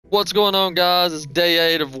What's going on, guys? It's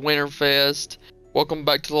day 8 of WinterFest. Welcome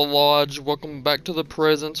back to the lodge. Welcome back to the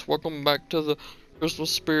presents. Welcome back to the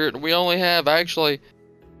Christmas spirit. We only have actually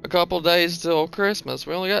a couple days till Christmas.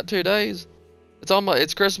 We only got 2 days.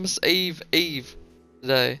 It's Christmas Eve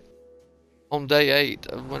today on day 8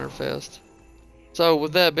 of WinterFest. So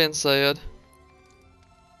with that being said,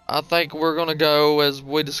 I think we're gonna go as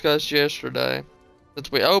we discussed yesterday.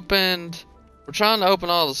 Since we're trying to open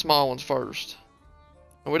all the small ones first.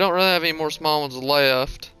 And we don't really have any more small ones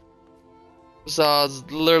left. Besides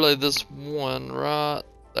literally this one right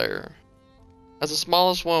there. That's the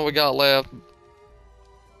smallest one we got left.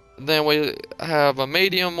 Then we have a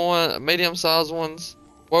medium sized ones.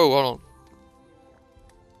 Whoa, hold on.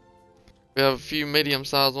 We have a few medium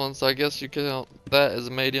sized ones, so I guess you could count that as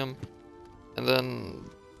a medium. And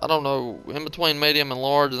then, I don't know, in between medium and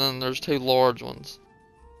large, and then there's 2 large ones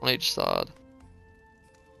on each side.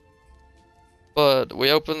 But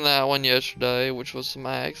we opened that one yesterday, which was some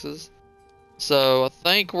axes. So I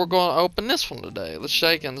think we're going to open this one today. Let's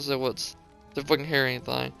shake it and see if we can hear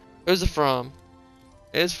anything. Who's it from?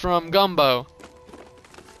 It's from Gumbo.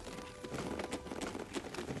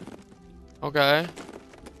 Okay.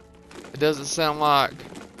 It doesn't sound like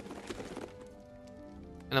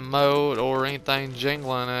an emote or anything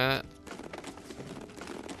jingling in it.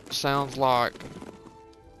 It sounds like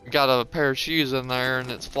you got a pair of shoes in there and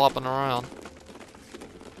it's flopping around.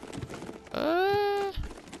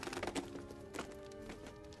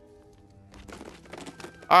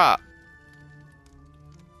 Alright.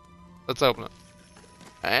 Let's open it.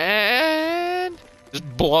 And just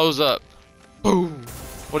blows up. Boom.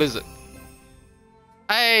 What is it?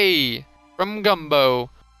 Hey! From Gumbo.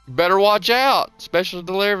 You better watch out. Special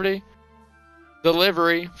delivery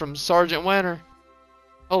from Sergeant Winter.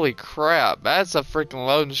 Holy crap. That's a freaking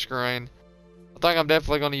loading screen. I think I'm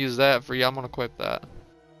definitely going to use that for you. I'm going to equip that.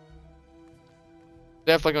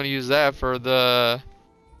 Definitely going to use that for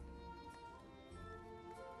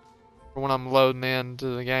when I'm loading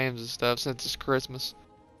into the games and stuff, since it's Christmas.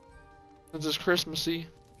 Since it's Christmassy.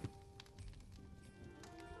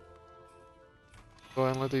 Go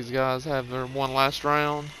ahead and let these guys have their one last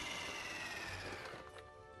round.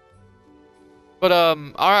 But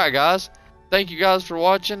alright guys. Thank you guys for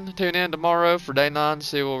watching. Tune in tomorrow for day 9 to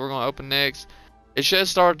see what we're gonna open next. It should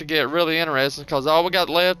start to get really interesting because all we got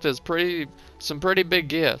left is some pretty big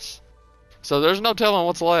gifts. So there's no telling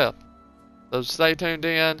what's left. So stay tuned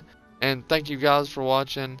in. And thank you guys for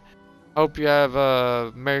watching. Hope you have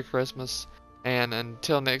a Merry Christmas. And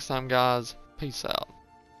until next time, guys, peace out.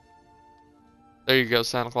 There you go,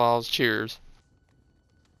 Santa Claus. Cheers.